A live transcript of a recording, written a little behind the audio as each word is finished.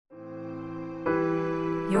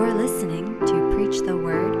You're listening to Preach the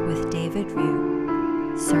Word with David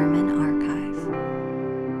Ryu, Sermon Archive.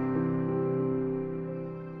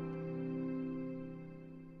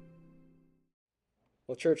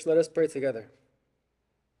 Well, church, let us pray together.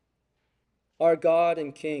 Our God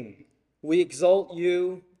and King, we exalt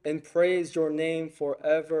you and praise your name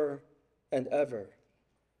forever and ever.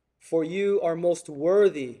 For you are most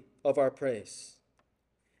worthy of our praise.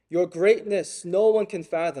 Your greatness no one can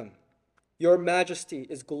fathom. Your majesty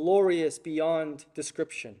is glorious beyond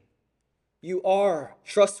description. You are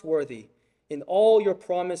trustworthy in all your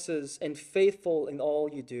promises and faithful in all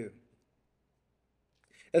you do.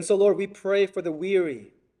 And so, Lord, we pray for the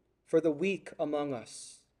weary, for the weak among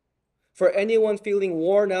us, for anyone feeling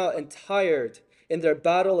worn out and tired in their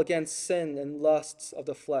battle against sin and lusts of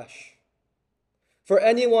the flesh, for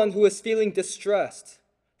anyone who is feeling distressed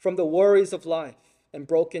from the worries of life and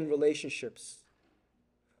broken relationships.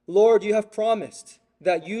 Lord, you have promised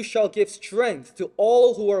that you shall give strength to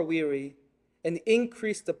all who are weary and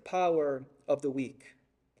increase the power of the weak.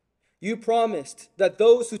 You promised that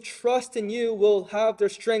those who trust in you will have their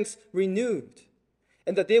strengths renewed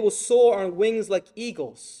and that they will soar on wings like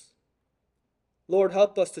eagles. Lord,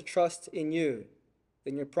 help us to trust in you,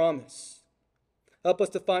 in your promise. Help us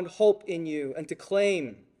to find hope in you and to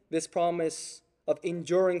claim this promise of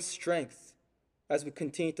enduring strength as we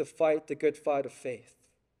continue to fight the good fight of faith.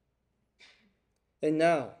 And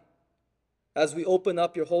now, as we open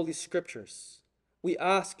up your holy scriptures, we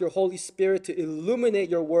ask your Holy Spirit to illuminate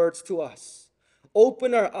your words to us.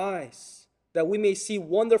 Open our eyes that we may see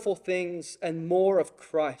wonderful things and more of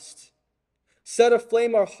Christ. Set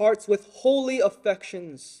aflame our hearts with holy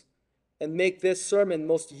affections and make this sermon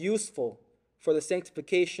most useful for the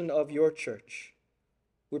sanctification of your church.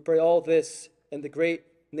 We pray all this in the great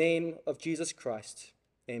name of Jesus Christ.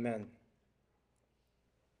 Amen.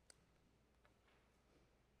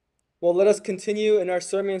 Well, let us continue in our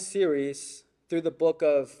sermon series through the book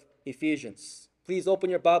of Ephesians. Please open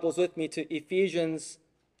your Bibles with me to Ephesians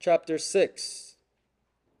chapter 6.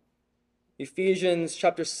 Ephesians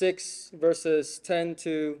chapter 6, verses 10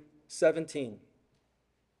 to 17.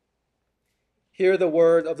 Hear the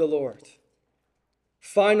word of the Lord.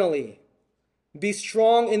 Finally, be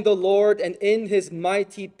strong in the Lord and in his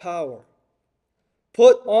mighty power.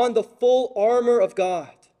 Put on the full armor of God,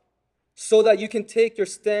 so that you can take your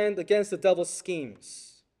stand against the devil's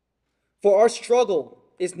schemes. For our struggle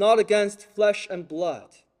is not against flesh and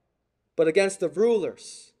blood, but against the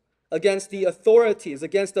rulers, against the authorities,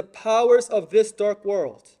 against the powers of this dark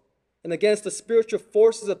world, and against the spiritual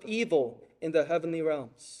forces of evil in the heavenly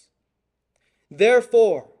realms.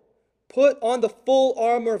 Therefore, put on the full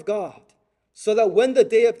armor of God, so that when the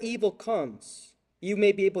day of evil comes, you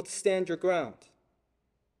may be able to stand your ground.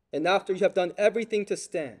 And after you have done everything to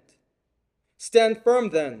stand, stand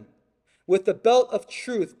firm then, with the belt of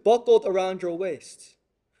truth buckled around your waist,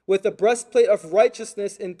 with the breastplate of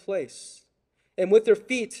righteousness in place, and with your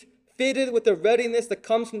feet fitted with the readiness that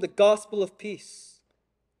comes from the gospel of peace.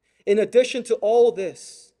 In addition to all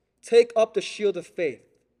this, take up the shield of faith,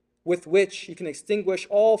 with which you can extinguish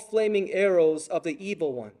all flaming arrows of the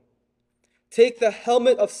evil one. Take the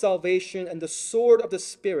helmet of salvation and the sword of the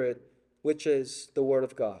Spirit, which is the word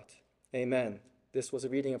of God. Amen. This was a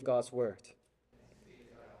reading of God's word.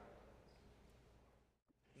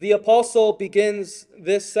 The apostle begins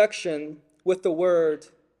this section with the word,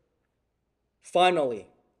 finally.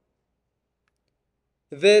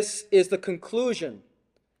 This is the conclusion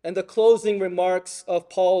and the closing remarks of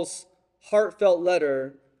Paul's heartfelt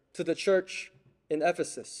letter to the church in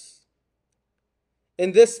Ephesus.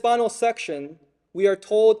 In this final section, we are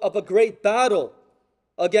told of a great battle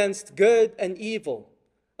against good and evil,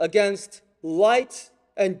 against light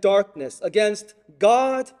and darkness, against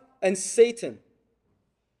God and Satan.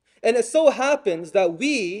 And it so happens that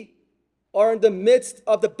we are in the midst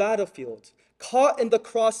of the battlefield, caught in the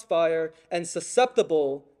crossfire and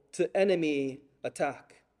susceptible to enemy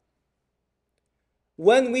attack.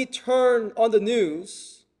 When we turn on the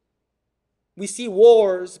news, we see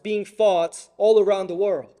wars being fought all around the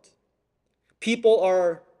world. People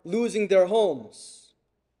are losing their homes,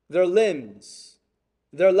 their limbs,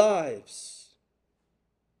 their lives.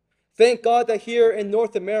 Thank God that here in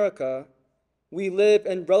North America, we live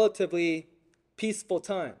in relatively peaceful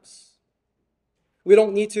times. We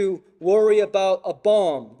don't need to worry about a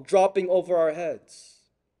bomb dropping over our heads.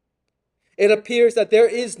 It appears that there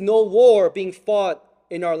is no war being fought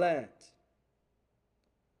in our land.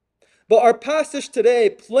 But our passage today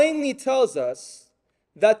plainly tells us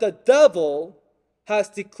that the devil has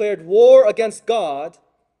declared war against God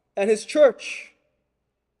and his church.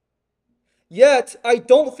 Yet, I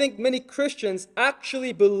don't think many Christians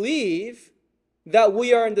actually believe that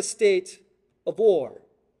we are in the state of war.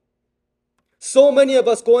 So many of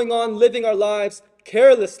us going on living our lives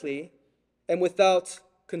carelessly and without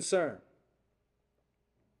concern.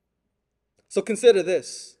 So consider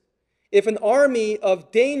this. If an army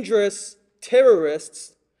of dangerous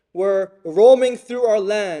terrorists were roaming through our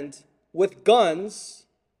land with guns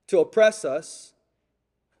to oppress us,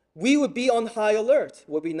 we would be on high alert,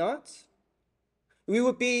 would we not? We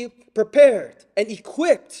would be prepared and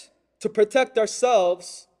equipped to protect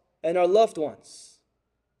ourselves and our loved ones.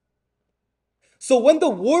 So when the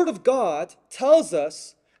Word of God tells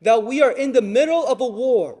us that we are in the middle of a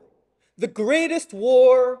war, the greatest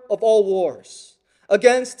war of all wars,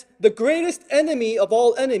 against the greatest enemy of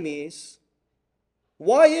all enemies,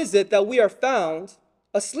 why is it that we are found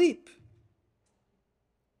asleep?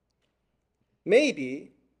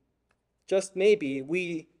 Maybe, just maybe,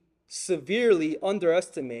 we severely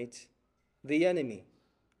underestimate the enemy.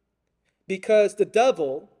 Because the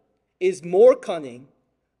devil is more cunning,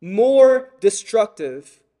 more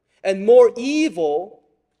destructive, and more evil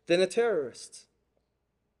than a terrorist.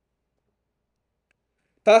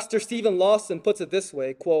 Pastor Stephen Lawson puts it this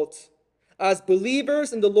way, quote, "As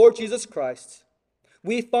believers in the Lord Jesus Christ,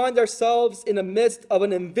 we find ourselves in the midst of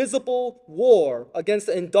an invisible war against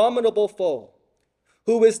an indomitable foe,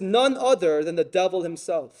 who is none other than the devil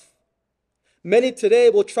himself. Many today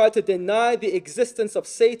will try to deny the existence of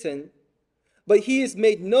Satan, but he is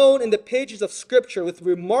made known in the pages of Scripture with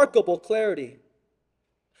remarkable clarity.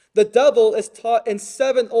 The devil is taught in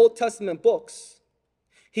 7 Old Testament books.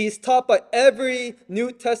 He is taught by every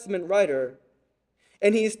New Testament writer,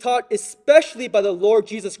 and he is taught especially by the Lord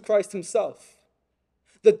Jesus Christ himself.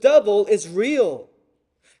 The devil is real.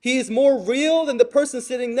 He is more real than the person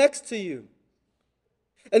sitting next to you.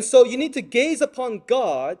 And so you need to gaze upon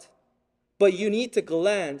God, but you need to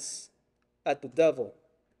glance at the devil."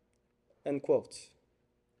 End quote.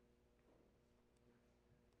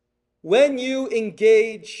 When you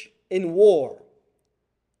engage in war,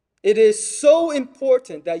 it is so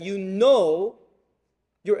important that you know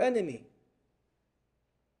your enemy.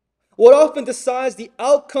 What often decides the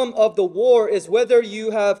outcome of the war is whether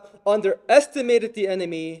you have underestimated the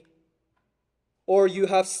enemy or you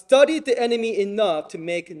have studied the enemy enough to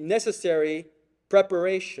make necessary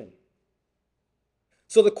preparation.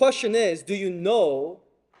 So the question is, do you know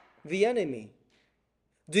the enemy?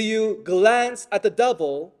 Do you glance at the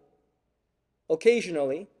devil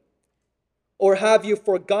occasionally? Or have you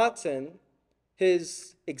forgotten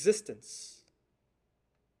his existence?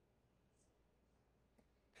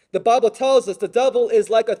 The Bible tells us the devil is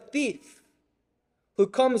like a thief who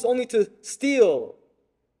comes only to steal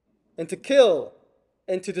and to kill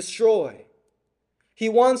and to destroy. He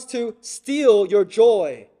wants to steal your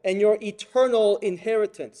joy and your eternal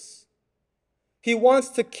inheritance. He wants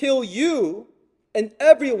to kill you and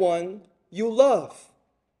everyone you love.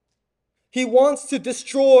 He wants to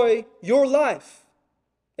destroy your life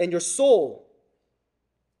and your soul.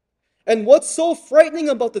 And what's so frightening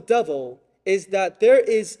about the devil is that there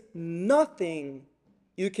is nothing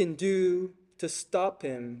you can do to stop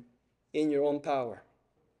him in your own power.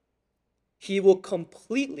 He will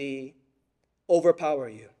completely overpower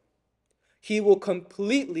you. He will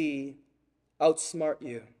completely outsmart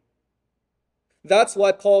you. That's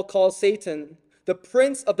why Paul calls Satan the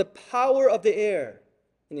prince of the power of the air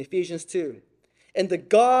in Ephesians 2, and the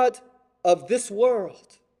god of this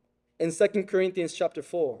world in 2 Corinthians chapter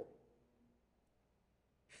 4.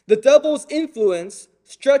 The devil's influence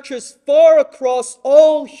stretches far across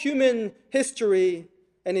all human history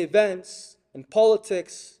and events and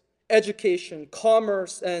politics, education,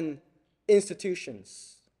 commerce, and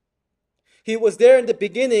institutions. He was there in the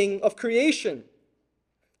beginning of creation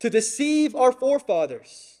to deceive our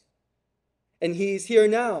forefathers, and he's here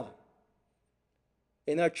now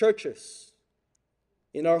in our churches,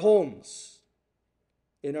 in our homes,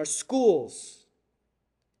 in our schools,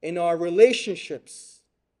 in our relationships,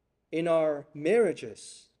 in our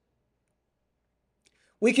marriages.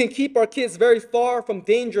 We can keep our kids very far from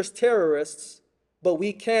dangerous terrorists, but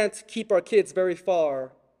we can't keep our kids very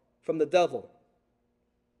far from the devil.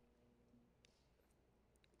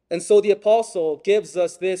 And so the apostle gives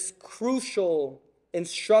us this crucial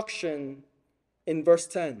instruction in verse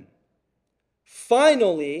 10.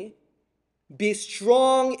 Finally, be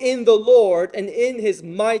strong in the Lord and in his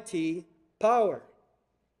mighty power.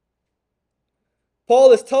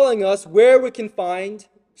 Paul is telling us where we can find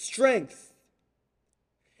strength.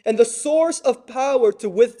 And the source of power to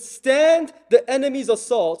withstand the enemy's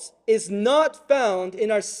assaults is not found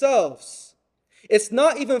in ourselves. It's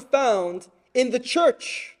not even found in the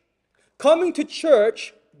church. Coming to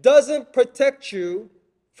church doesn't protect you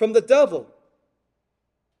from the devil.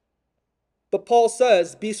 But Paul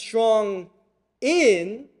says, be strong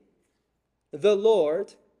in the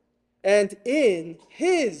Lord and in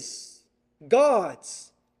his,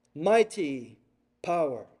 God's, mighty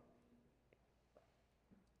power.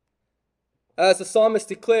 As the psalmist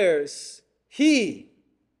declares, he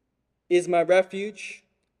is my refuge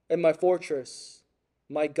and my fortress,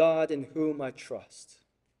 my God in whom I trust.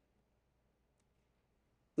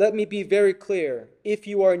 Let me be very clear. If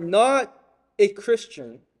you are not a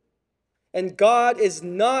Christian and God is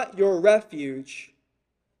not your refuge,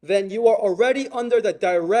 then you are already under the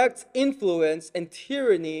direct influence and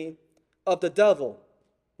tyranny of the devil,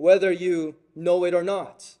 whether you know it or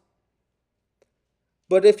not.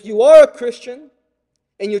 But if you are a Christian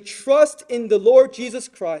and you trust in the Lord Jesus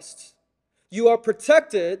Christ, you are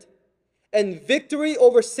protected, and victory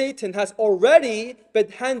over Satan has already been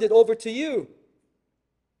handed over to you.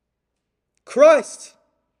 Christ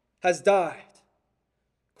has died.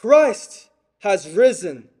 Christ has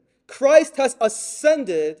risen. Christ has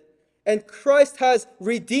ascended, and Christ has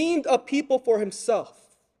redeemed a people for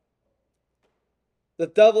himself. The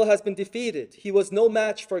devil has been defeated. He was no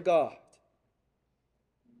match for God.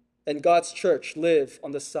 And God's church live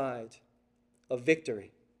on the side of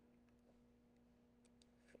victory.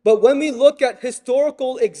 But when we look at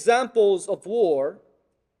historical examples of war,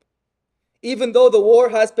 even though the war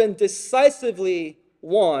has been decisively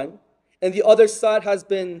won and the other side has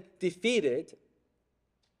been defeated,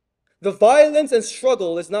 the violence and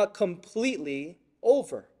struggle is not completely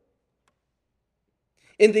over.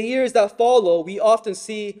 In the years that follow, we often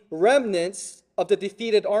see remnants of the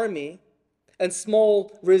defeated army and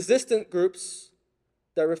small resistant groups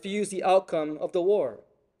that refuse the outcome of the war.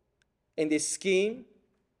 And they scheme,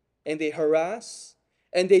 and they harass,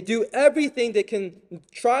 and they do everything they can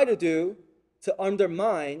try to do to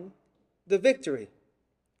undermine the victory.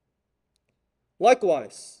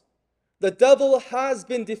 Likewise, the devil has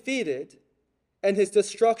been defeated, and his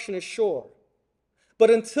destruction is sure.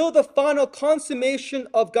 But until the final consummation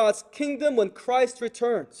of God's kingdom, when Christ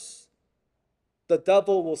returns, the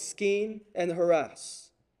devil will scheme and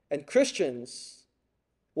harass, and Christians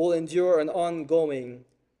will endure an ongoing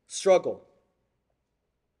struggle.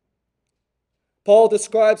 Paul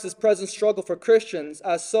describes his present struggle for Christians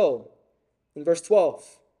as so, in verse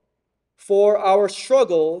 12. For our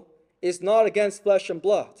struggle is not against flesh and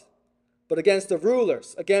blood, but against the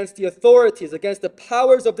rulers, against the authorities, against the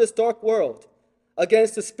powers of this dark world,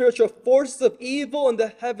 against the spiritual forces of evil in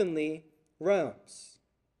the heavenly realms.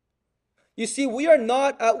 You see, we are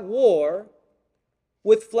not at war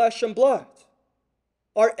with flesh and blood.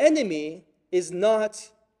 Our enemy is not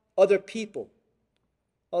other people,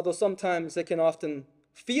 although sometimes it can often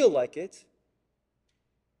feel like it.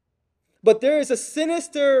 But there is a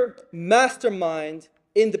sinister mastermind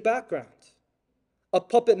in the background, a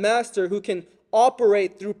puppet master who can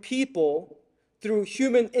operate through people, through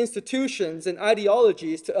human institutions and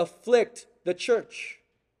ideologies to afflict the church.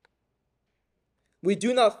 We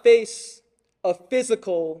do not face a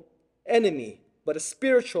physical enemy, but a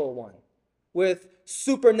spiritual one with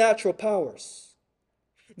supernatural powers.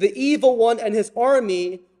 The evil one and his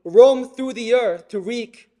army roam through the earth to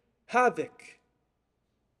wreak havoc.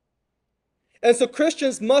 And so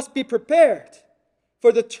Christians must be prepared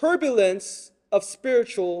for the turbulence of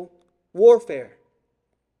spiritual warfare.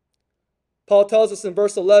 Paul tells us in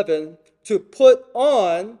verse 11 to put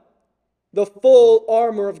on the full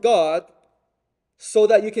armor of God so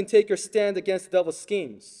that you can take your stand against the devil's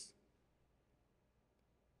schemes.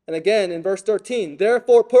 And again in verse 13,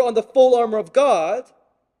 therefore put on the full armor of God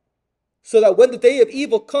so that when the day of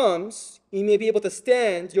evil comes, you may be able to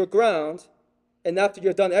stand your ground, and after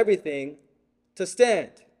you've done everything, to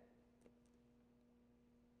stand.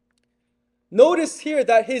 Notice here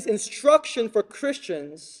that his instruction for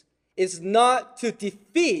Christians is not to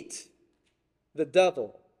defeat the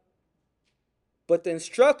devil, but the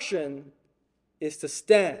instruction is to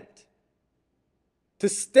stand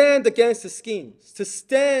against his schemes, to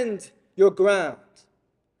stand your ground.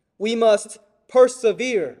 We must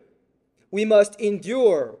persevere. We must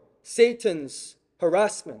endure Satan's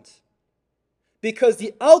harassment, because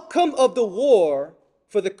the outcome of the war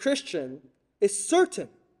for the Christian is certain.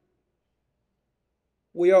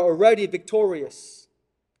 We are already victorious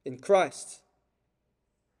in Christ.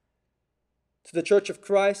 To the church of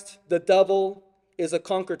Christ, the devil is a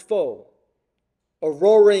conquered foe, a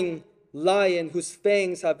roaring lion whose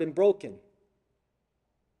fangs have been broken.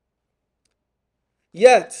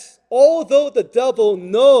 Yet, although the devil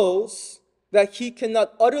knows that he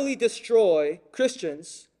cannot utterly destroy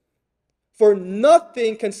Christians, For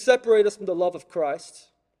nothing can separate us from the love of Christ.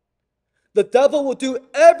 The devil will do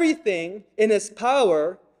everything in his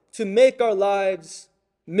power to make our lives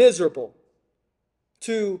miserable,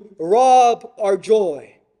 to rob our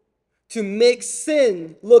joy, to make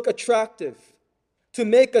sin look attractive, to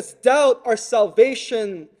make us doubt our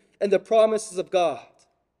salvation and the promises of God.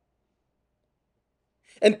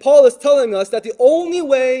 And Paul is telling us that the only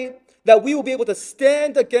way that we will be able to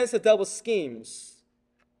stand against the devil's schemes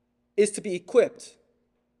is to be equipped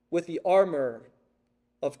with the armor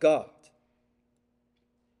of God.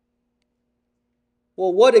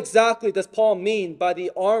 Well, what exactly does Paul mean by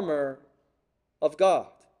the armor of God?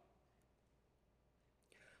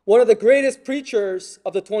 One of the greatest preachers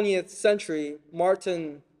of the 20th century,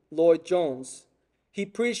 Martin Lloyd-Jones, he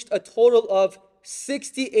preached a total of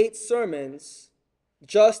 68 sermons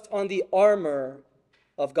just on the armor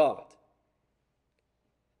of God.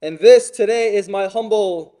 And this today is my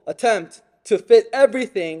humble attempt to fit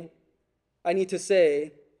everything I need to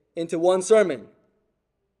say into one sermon.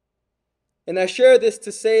 And I share this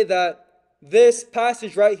to say that this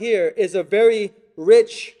passage right here is a very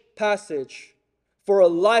rich passage for a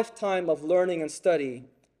lifetime of learning and study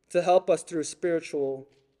to help us through spiritual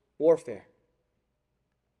warfare.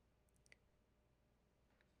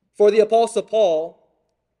 For the Apostle Paul,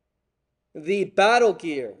 the battle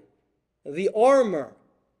gear, the armor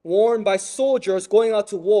worn by soldiers going out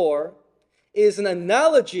to war is an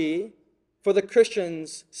analogy for the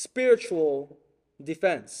Christian's spiritual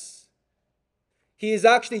defense. He is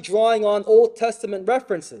actually drawing on Old Testament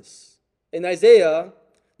references. In Isaiah,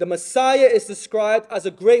 the Messiah is described as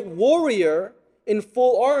a great warrior in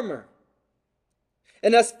full armor.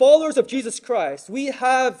 And as followers of Jesus Christ, we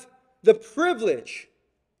have the privilege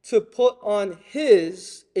to put on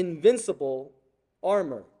his invincible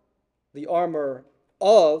armor, the armor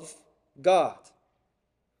of God.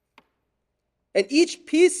 And each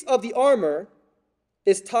piece of the armor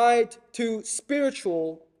is tied to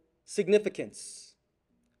spiritual significance.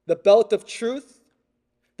 The belt of truth,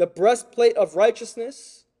 the breastplate of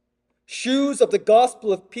righteousness, shoes of the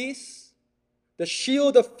gospel of peace, the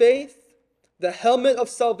shield of faith, the helmet of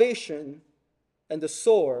salvation, and the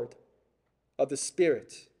sword of the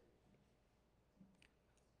Spirit.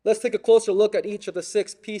 Let's take a closer look at each of the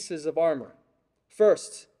 6 pieces of armor.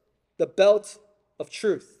 First, the belt of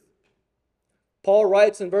truth. Paul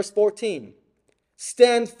writes in verse 14,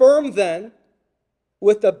 "Stand firm then,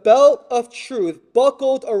 with the belt of truth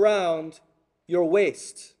buckled around your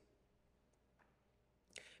waist."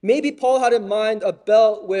 Maybe Paul had in mind a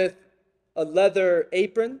belt with a leather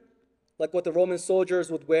apron, like what the Roman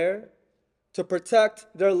soldiers would wear, to protect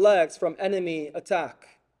their legs from enemy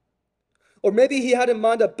attack. Or maybe he had in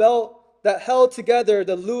mind a belt that held together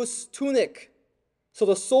the loose tunic so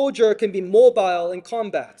the soldier can be mobile in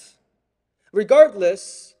combat.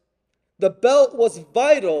 Regardless, the belt was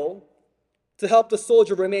vital to help the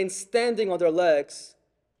soldier remain standing on their legs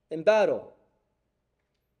in battle.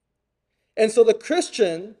 And so the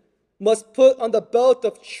Christian must put on the belt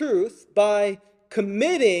of truth by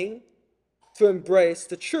committing to embrace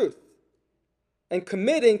the truth and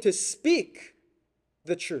committing to speak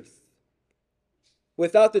the truth.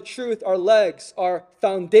 Without the truth, our legs, our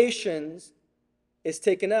foundations is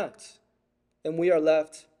taken out, and we are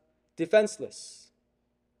left defenseless.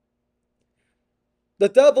 The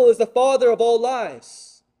devil is the father of all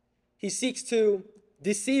lies. He seeks to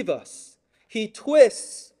deceive us. He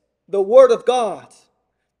twists the word of God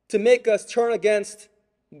to make us turn against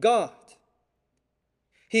God.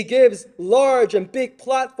 He gives large and big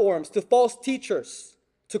platforms to false teachers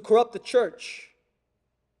to corrupt the church.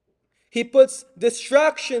 He puts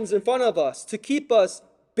distractions in front of us to keep us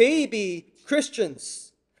baby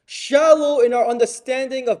Christians, shallow in our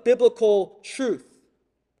understanding of biblical truth,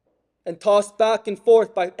 and tossed back and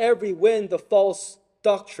forth by every wind of false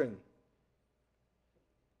doctrine.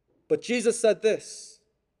 But Jesus said this.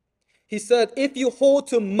 He said, "If you hold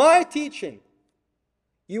to my teaching,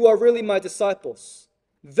 you are really my disciples.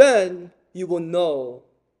 Then you will know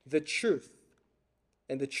the truth,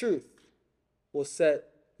 and the truth will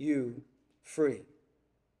set you free."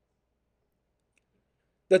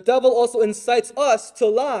 The devil also incites us to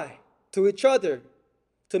lie to each other,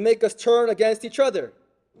 to make us turn against each other.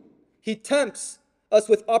 He tempts us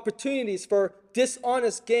with opportunities for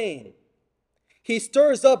dishonest gain. He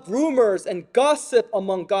stirs up rumors and gossip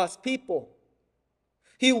among God's people.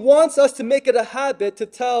 He wants us to make it a habit to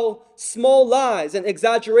tell small lies and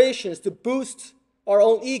exaggerations to boost our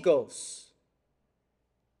own egos.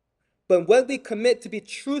 But when we commit to be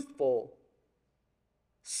truthful,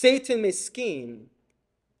 Satan may scheme,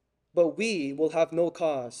 but we will have no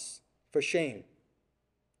cause for shame.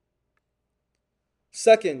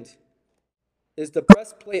 Second is the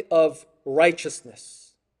breastplate of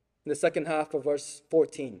righteousness in the second half of verse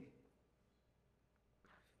 14.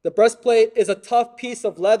 The breastplate is a tough piece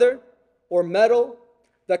of leather or metal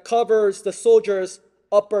that covers the soldier's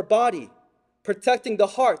upper body, protecting the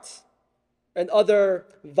heart and other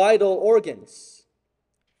vital organs.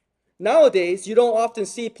 Nowadays, you don't often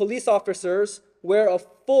see police officers wear a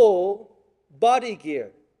full body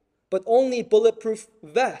gear, but only bulletproof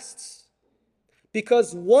vests,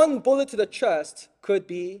 because one bullet to the chest could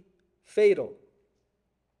be fatal.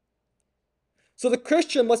 So the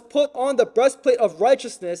Christian must put on the breastplate of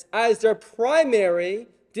righteousness as their primary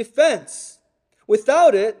defense.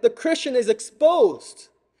 Without it, the Christian is exposed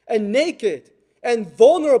and naked and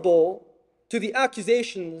vulnerable to the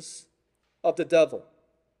accusations of the devil.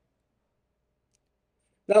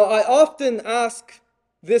 Now, I often ask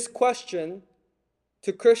this question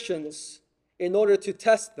to Christians in order to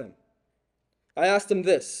test them. I ask them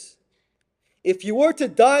this: if you were to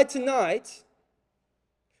die tonight,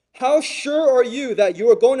 how sure are you that you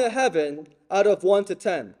are going to heaven out of 1 to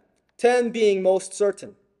 10? 10 being most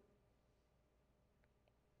certain.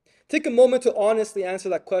 Take a moment to honestly answer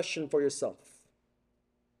that question for yourself.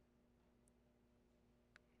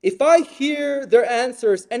 If I hear their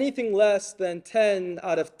answers anything less than 10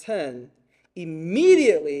 out of 10,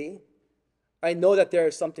 immediately I know that there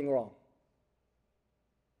is something wrong.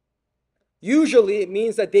 Usually it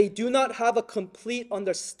means that they do not have a complete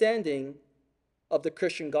understanding of the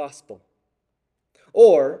Christian gospel,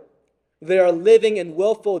 or they are living in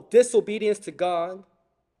willful disobedience to God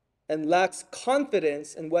and lacks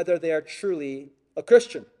confidence in whether they are truly a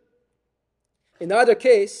Christian. In either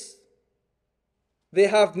case, they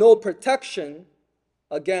have no protection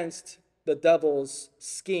against the devil's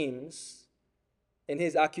schemes and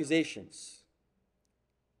his accusations.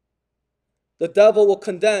 The devil will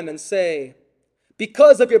condemn and say,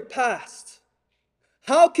 because of your past,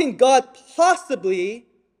 how can God possibly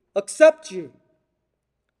accept you?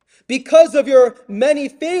 Because of your many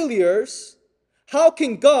failures, how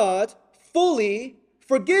can God fully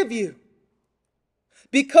forgive you?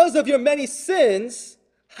 Because of your many sins,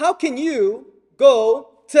 how can you go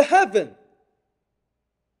to heaven?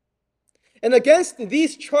 And against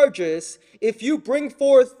these charges, if you bring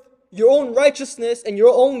forth your own righteousness and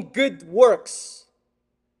your own good works,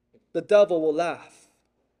 the devil will laugh.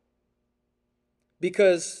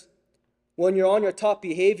 Because when you're on your top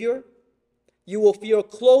behavior, you will feel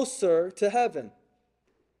closer to heaven.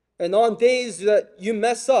 And on days that you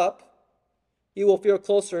mess up, you will feel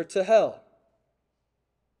closer to hell.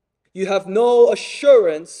 You have no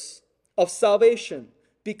assurance of salvation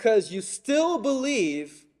because you still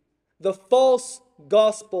believe the false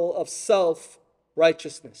gospel of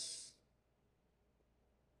self-righteousness.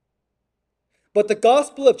 But the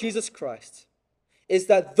gospel of Jesus Christ is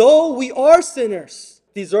that though we are sinners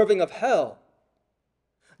deserving of hell,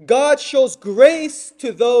 God shows grace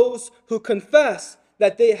to those who confess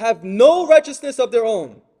that they have no righteousness of their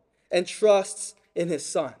own and trusts in his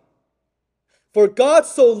Son. For God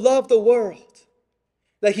so loved the world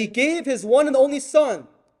that he gave his one and only Son,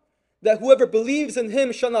 that whoever believes in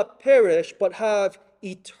him shall not perish but have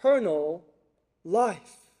eternal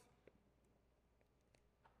life.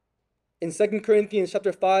 In 2 Corinthians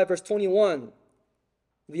chapter 5, verse 21,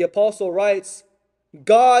 the apostle writes,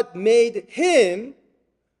 God made him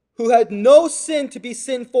who had no sin to be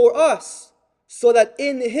sin for us, so that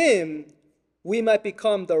in him we might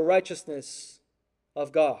become the righteousness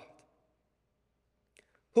of God.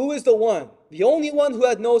 Who is the one, the only one who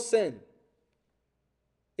had no sin?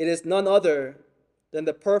 It is none other than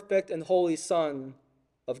the perfect and holy Son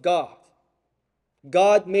of God.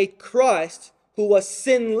 God made Christ, who was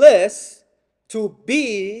sinless, to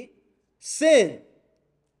be sin.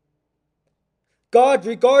 God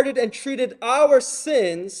regarded and treated our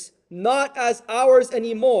sins not as ours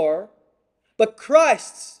anymore, but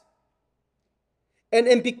Christ's. And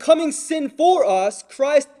in becoming sin for us,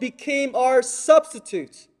 Christ became our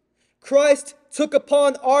substitute. Christ took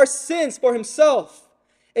upon our sins for himself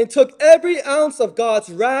and took every ounce of God's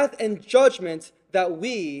wrath and judgment that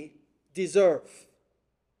we deserve.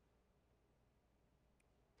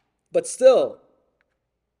 But still,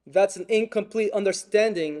 that's an incomplete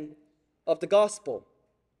understanding of the gospel.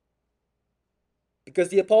 Because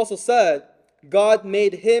the apostle said, God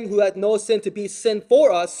made him who had no sin to be sin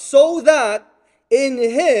for us, so that in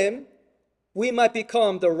him we might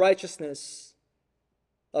become the righteousness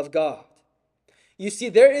of God. You see,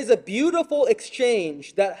 there is a beautiful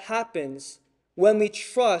exchange that happens when we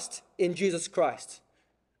trust in Jesus Christ.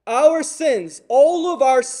 Our sins, all of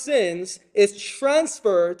our sins, is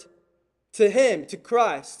transferred to him, to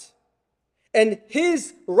Christ. And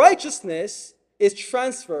his righteousness is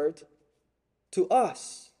transferred to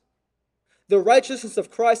us. The righteousness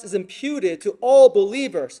of Christ is imputed to all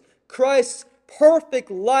believers. Christ's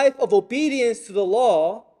perfect life of obedience to the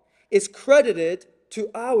law is credited to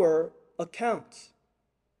our account.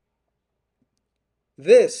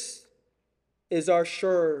 This is our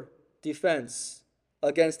sure defense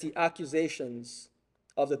against the accusations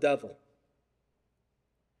of the devil.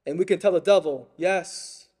 And we can tell the devil,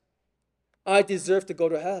 yes, I deserve to go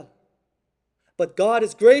to hell. But God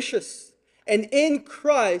is gracious, and in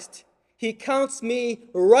Christ, he counts me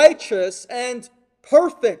righteous and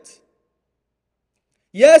perfect.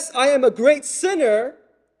 Yes, I am a great sinner,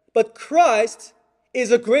 but Christ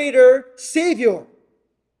is a greater Savior.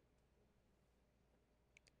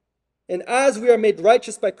 And as we are made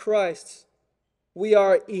righteous by Christ, we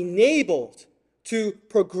are enabled to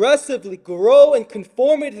progressively grow in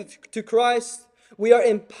conformity to Christ. We are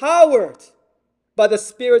empowered by the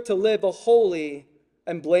Spirit to live a holy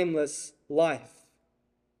and blameless life.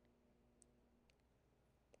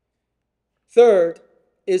 Third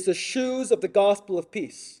is the shoes of the gospel of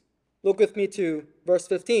peace. Look with me to verse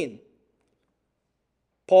 15.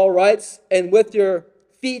 Paul writes, and with your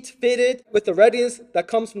feet fitted with the readiness that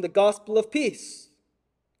comes from the gospel of peace.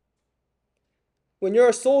 When you're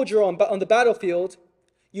a soldier on the battlefield,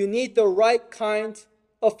 you need the right kind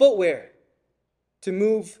of footwear to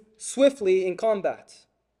move swiftly in combat.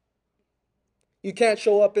 You can't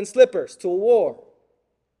show up in slippers to a war.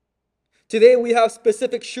 Today we have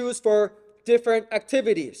specific shoes for different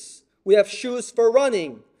activities. We have shoes for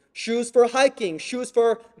running, shoes for hiking, shoes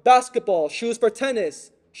for basketball, shoes for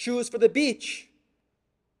tennis, shoes for the beach.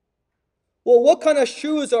 Well, what kind of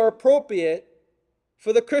shoes are appropriate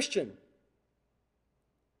for the Christian?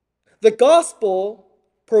 The gospel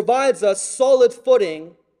provides us solid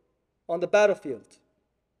footing on the battlefield.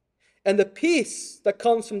 And the peace that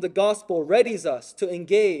comes from the gospel readies us to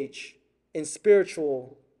engage in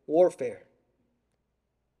spiritual warfare.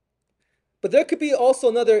 But there could be also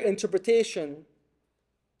another interpretation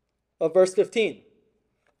of verse 15.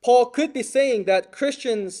 Paul could be saying that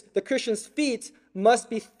the Christian's feet must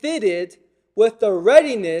be fitted with the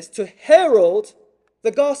readiness to herald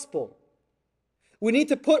the gospel. We need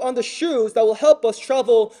to put on the shoes that will help us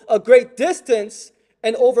travel a great distance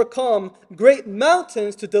and overcome great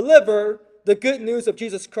mountains to deliver the good news of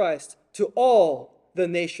Jesus Christ to all the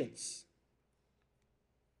nations.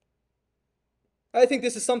 I think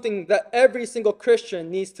this is something that every single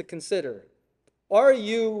Christian needs to consider. Are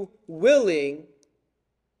you willing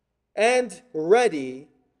and ready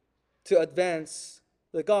to advance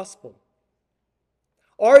the gospel?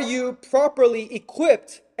 Are you properly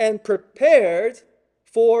equipped and prepared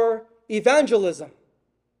for evangelism?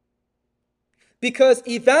 Because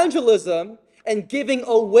evangelism and giving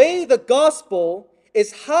away the gospel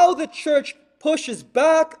is how the church pushes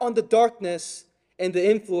back on the darkness and the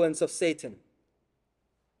influence of Satan.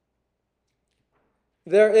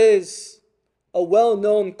 There is a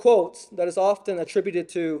well-known quote that is often attributed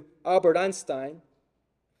to Albert Einstein.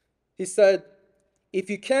 He said, "If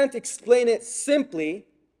you can't explain it simply,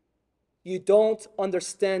 you don't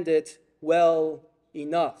understand it well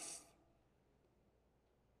enough."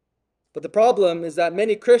 But the problem is that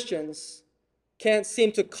many Christians can't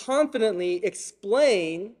seem to confidently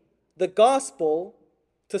explain the gospel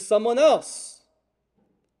to someone else.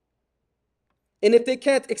 And if they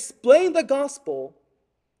can't explain the gospel,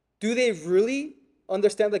 do they really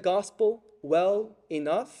understand the gospel well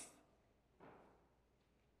enough?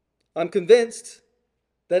 I'm convinced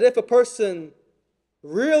that if a person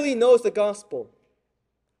really knows the gospel,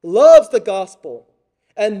 loves the gospel,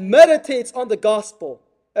 and meditates on the gospel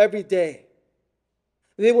every day,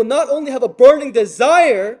 they will not only have a burning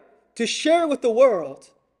desire to share with the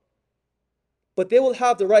world, but they will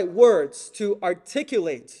have the right words to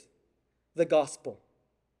articulate the gospel.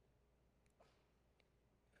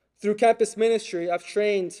 Through campus ministry, I've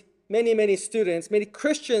trained many students, many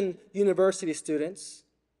Christian university students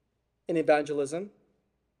in evangelism.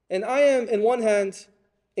 And I am, on one hand,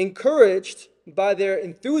 encouraged by their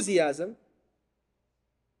enthusiasm,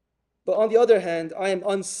 but on the other hand, I am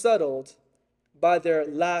unsettled by their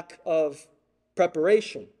lack of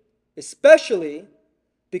preparation, especially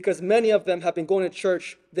because many of them have been going to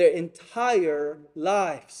church their entire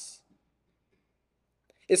lives.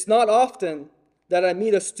 It's not often that I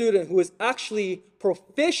meet a student who is actually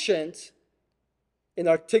proficient in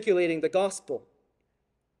articulating the gospel.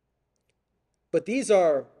 But these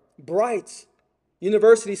are bright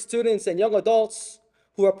university students and young adults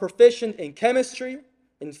who are proficient in chemistry,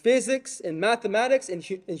 in physics, in mathematics, in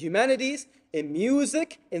humanities, in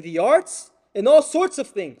music, in the arts, in all sorts of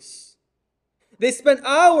things. They spend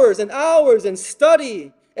hours and hours in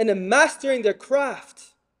study and in mastering their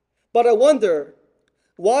craft. But I wonder,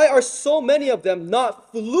 why are so many of them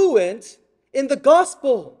not fluent in the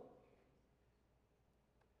gospel?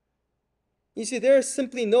 You see, there is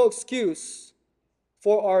simply no excuse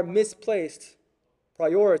for our misplaced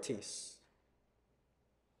priorities.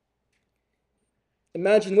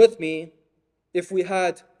 Imagine with me if we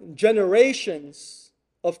had generations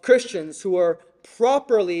of Christians who are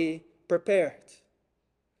properly prepared,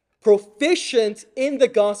 proficient in the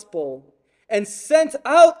gospel, and sent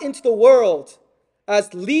out into the world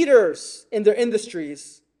as leaders in their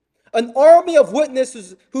industries, an army of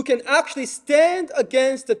witnesses who can actually stand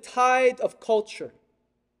against the tide of culture.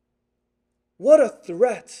 What a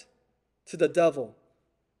threat to the devil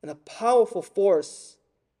and a powerful force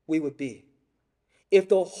we would be if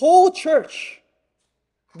the whole church,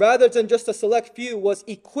 rather than just a select few, was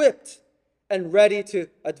equipped and ready to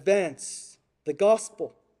advance the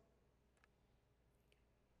gospel.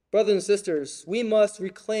 Brothers and sisters, we must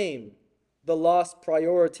reclaim the lost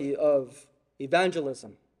priority of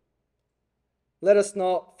evangelism. Let us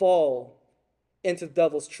not fall into the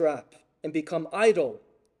devil's trap and become idle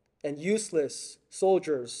and useless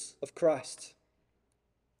soldiers of Christ.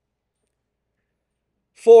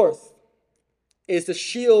 Fourth is the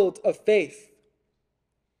shield of faith.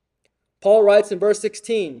 Paul writes in verse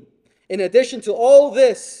 16, in addition to all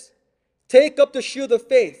this, take up the shield of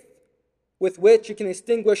faith with which you can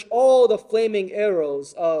extinguish all the flaming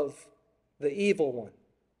arrows of the evil one.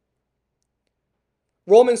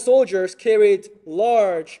 Roman soldiers carried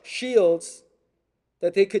large shields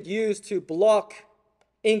that they could use to block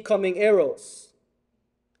incoming arrows.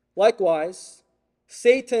 Likewise,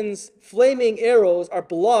 Satan's flaming arrows are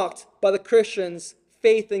blocked by the Christian's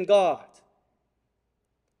faith in God.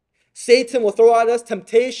 Satan will throw at us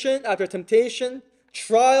temptation after temptation,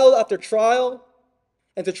 trial after trial,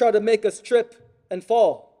 and to try to make us trip and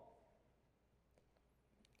fall.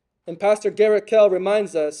 And Pastor Garrett Kell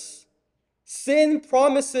reminds us, sin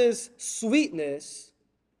promises sweetness,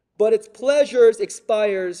 but its pleasures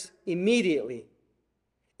expires immediately,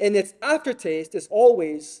 and its aftertaste is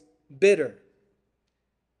always bitter.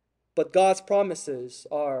 But God's promises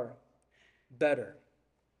are better.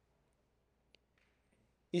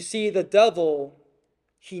 You see, the devil,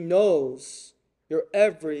 he knows your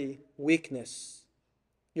every weakness,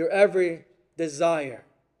 your every desire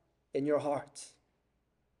in your heart.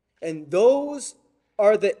 And those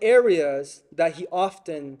are the areas that he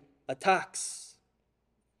often attacks.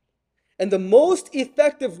 And the most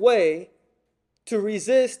effective way to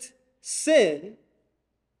resist sin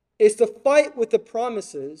is to fight with the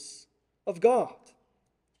promises of God.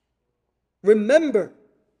 Remember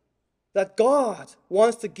that God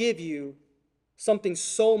wants to give you something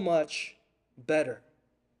so much better.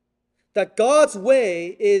 That God's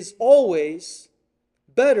way is always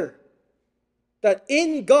better. That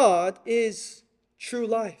in God is true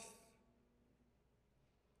life.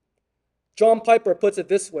 John Piper puts it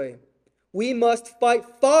this way: we must fight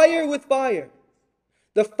fire with fire.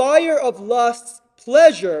 The fire of lust's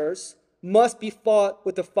pleasures must be fought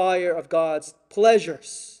with the fire of God's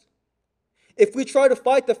pleasures. If we try to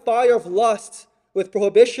fight the fire of lust with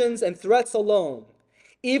prohibitions and threats alone,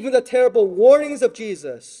 even the terrible warnings of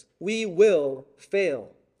Jesus, we will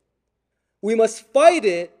fail. We must fight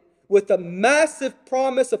it with the massive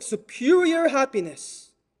promise of superior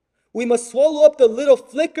happiness. We must swallow up the little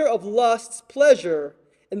flicker of lust's pleasure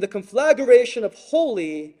in the conflagration of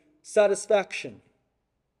holy satisfaction.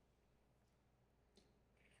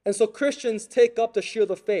 And so Christians take up the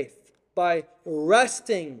shield of faith by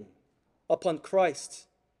resting upon Christ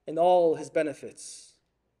and all his benefits.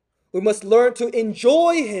 We must learn to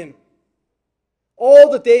enjoy him all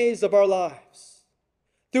the days of our lives,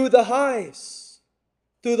 through the highs,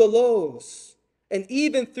 through the lows, and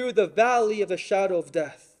even through the valley of the shadow of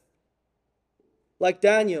death. Like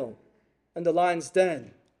Daniel in the lion's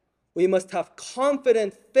den, we must have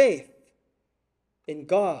confident faith in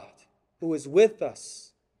God, who is with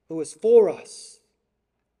us, who is for us.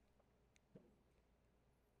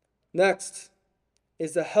 Next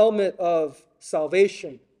is the helmet of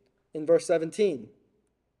salvation in verse 17.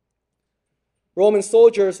 Roman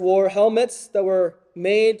soldiers wore helmets that were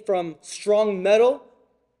made from strong metal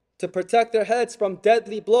to protect their heads from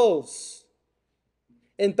deadly blows.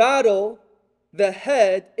 In battle, the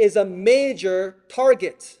head is a major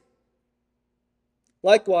target.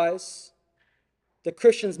 Likewise, the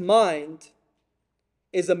Christian's mind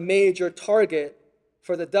is a major target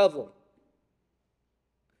for the devil.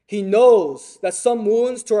 He knows that some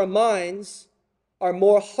wounds to our minds are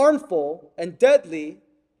more harmful and deadly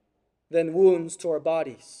than wounds to our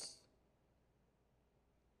bodies.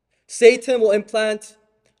 Satan will implant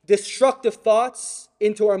destructive thoughts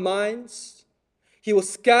into our minds. He will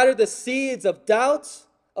scatter the seeds of doubt,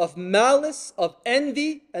 of malice, of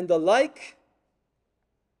envy, and the like.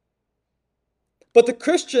 But the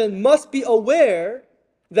Christian must be aware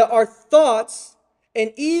that our thoughts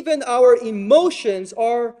and even our emotions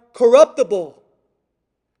are corruptible.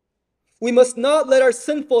 We must not let our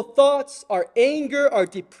sinful thoughts, our anger, our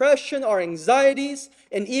depression, our anxieties,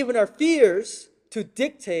 and even our fears to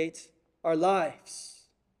dictate our lives.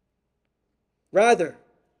 Rather,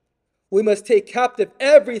 we must take captive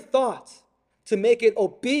every thought to make it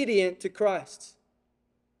obedient to Christ.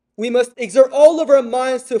 We must exert all of our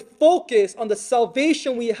minds to focus on the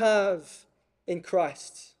salvation we have in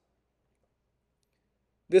Christ.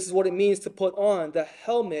 This is what it means to put on the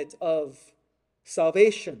helmet of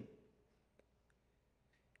salvation.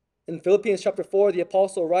 In Philippians chapter 4, the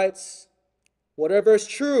apostle writes, whatever is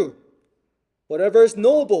true, whatever is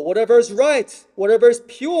noble, whatever is right, whatever is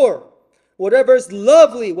pure, whatever is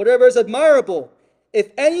lovely, whatever is admirable, if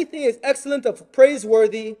anything is excellent or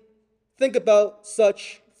praiseworthy, think about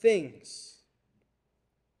such things.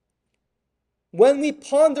 When we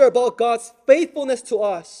ponder about God's faithfulness to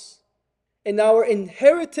us and our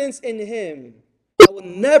inheritance in Him, that will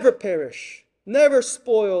never perish, never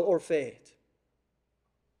spoil or fade,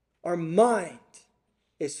 our mind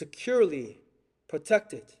is securely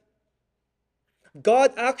protected.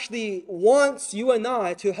 God actually wants you and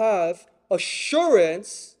I to have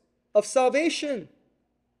assurance of salvation.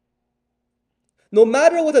 No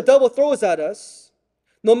matter what the devil throws at us,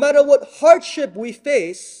 no matter what hardship we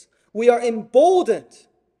face, we are emboldened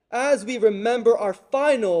as we remember our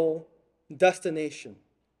final destination.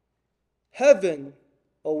 Heaven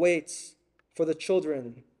awaits for the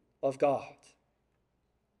children of God.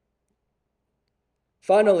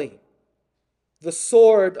 Finally, the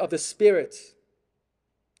sword of the Spirit.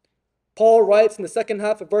 Paul writes in the second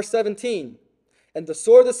half of verse 17, and the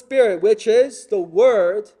sword of the Spirit, which is the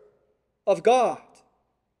word of God.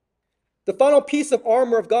 The final piece of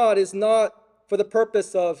armor of God is not for the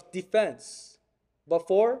purpose of defense, but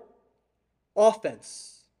for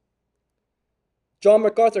offense. John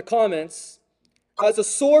MacArthur comments, as the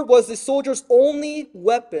sword was the soldier's only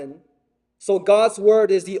weapon, so God's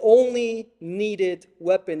word is the only needed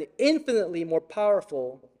weapon, infinitely more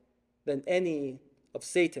powerful than any of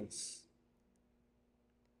Satan's.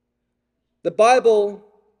 The Bible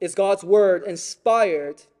is God's word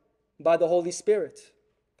inspired by the Holy Spirit.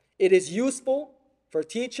 It is useful for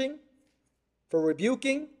teaching, for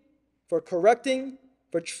rebuking, for correcting,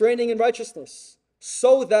 for training in righteousness,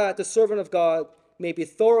 so that the servant of God may be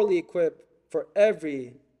thoroughly equipped for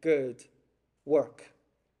every good work.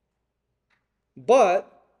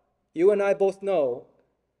 But you and I both know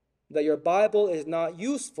that your Bible is not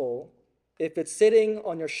useful if it's sitting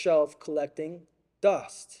on your shelf collecting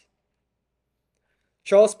dust.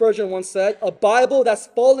 Charles Spurgeon once said, a Bible that's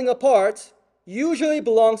falling apart usually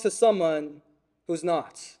belongs to someone who's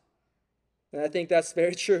not. And I think that's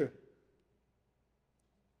very true.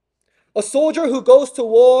 A soldier who goes to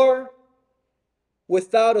war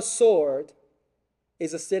without a sword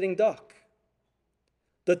is a sitting duck.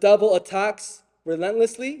 The devil attacks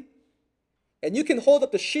relentlessly, and you can hold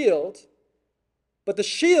up the shield, but the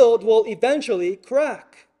shield will eventually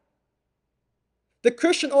crack. The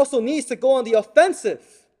Christian also needs to go on the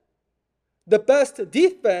offensive. The best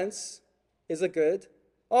defense is a good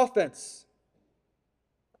offense.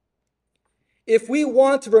 If we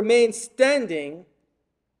want to remain standing,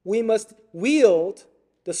 we must wield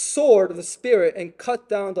the sword of the Spirit and cut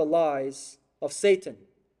down the lies of Satan.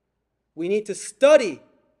 We need to study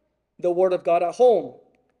the Word of God at home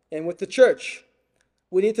and with the church.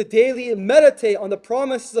 We need to daily meditate on the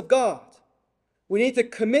promises of God. We need to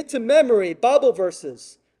commit to memory Bible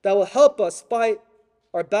verses that will help us fight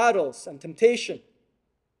our battles and temptation.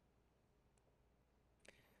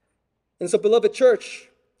 And so, beloved church,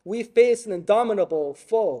 we face an indomitable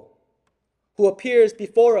foe who appears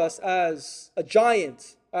before us as a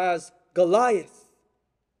giant, as Goliath.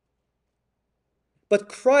 But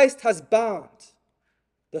Christ has bound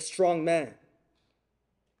the strong man.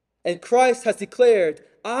 And Christ has declared,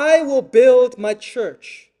 I will build my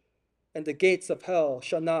church, and the gates of hell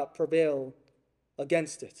shall not prevail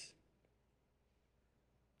against it.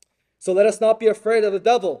 So let us not be afraid of the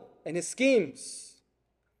devil and his schemes,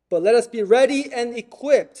 but let us be ready and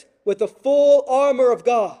equipped with the full armor of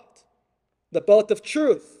God, the belt of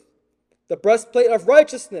truth, the breastplate of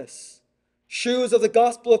righteousness, shoes of the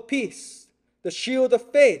gospel of peace, the shield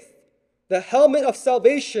of faith, the helmet of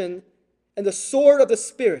salvation, and the sword of the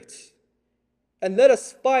Spirit. And let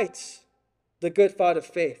us fight the good fight of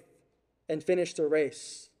faith and finish the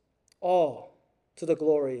race all to the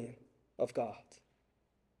glory of God.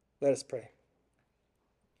 Let us pray.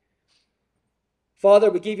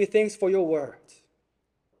 Father, we give you thanks for your word.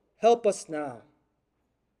 Help us now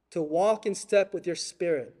to walk in step with your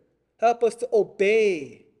Spirit. Help us to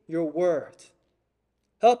obey your word.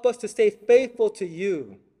 Help us to stay faithful to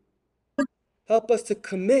you. Help us to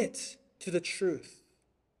commit to the truth,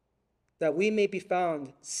 that we may be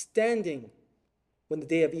found standing when the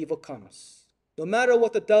day of evil comes. No matter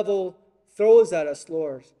what the devil throws at us,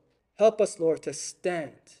 Lord, help us, Lord, to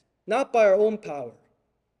stand, not by our own power,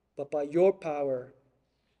 but by your power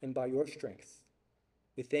and by your strength.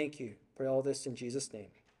 We thank you. Pray all this in Jesus'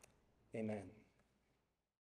 name. Amen.